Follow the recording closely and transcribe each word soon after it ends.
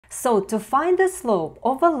So to find the slope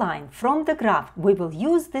of a line from the graph, we will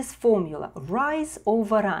use this formula, rise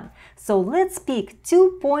over run. So let's pick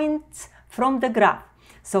 2 points from the graph.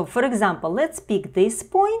 So for example, let's pick this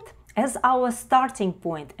point as our starting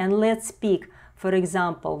point, and let's pick, for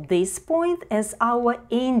example, this point as our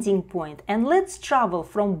ending point, and let's travel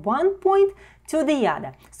from one point to the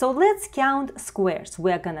other. So let's count squares.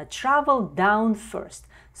 We're gonna travel down first.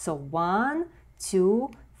 So 1, 2,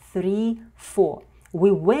 3, 4. We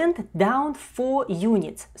went down 4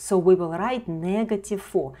 units, so we will write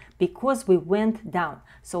 -4 because we went down.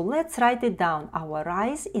 So let's write it down. Our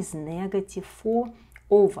rise is -4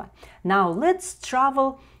 over. Now let's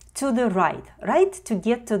travel to the right, to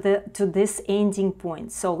get to this ending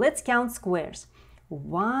point. So let's count squares.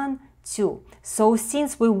 1, 2. So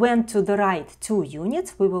since we went to the right 2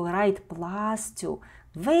 units, we will write +2.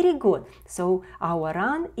 Very good. So our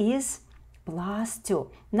run is +2.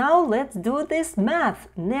 Now let's do this math.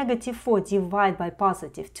 -4 divided by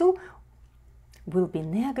 +2 will be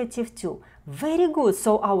 -2. Very good.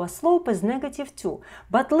 So our slope is -2.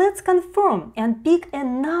 But let's confirm and pick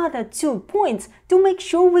another 2 points to make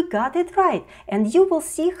sure we got it right. And you will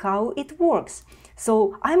see how it works.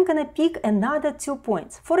 So I'm gonna pick another 2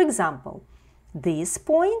 points. For example, this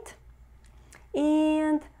point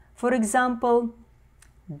and, for example,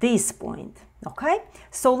 this point. Okay?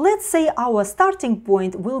 So let's say our starting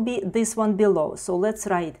point will be this one below. So let's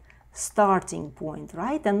write starting point,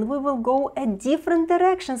 right? And we will go a different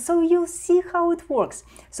direction so you see how it works.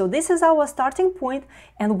 So this is our starting point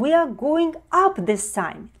and we are going up this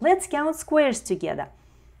time. Let's count squares together.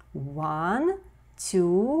 1,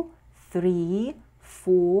 2, 3,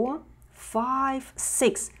 4, 5,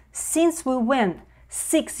 6. Since we went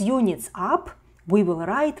 6 units up, we will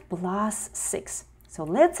write +6. So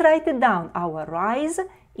let's write it down. Our rise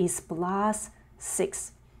is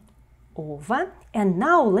 +6 over. And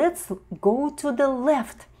now let's go to the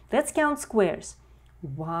left. Let's count squares.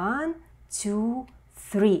 1, 2,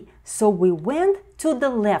 3. So we went to the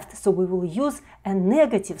left. So we will use a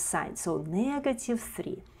negative sign. So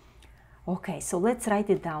 -3. Okay, so let's write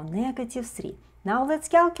it down. -3. Now let's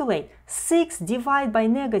calculate. 6 divided by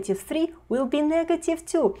 -3 will be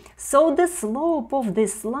 -2. So the slope of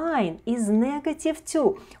this line is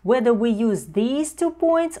 -2. Whether we use these 2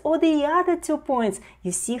 points or the other 2 points,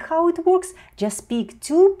 you see how it works? Just pick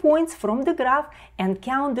 2 points from the graph and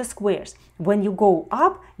count the squares. When you go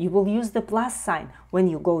up, you will use the plus sign. When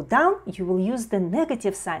you go down, you will use the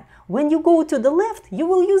negative sign. When you go to the left, you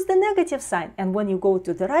will use the negative sign. And when you go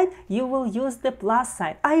to the right, you will use the plus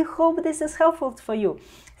sign. I hope this is helpful for you.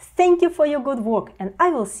 Thank you for your good work, and I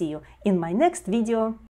will see you in my next video.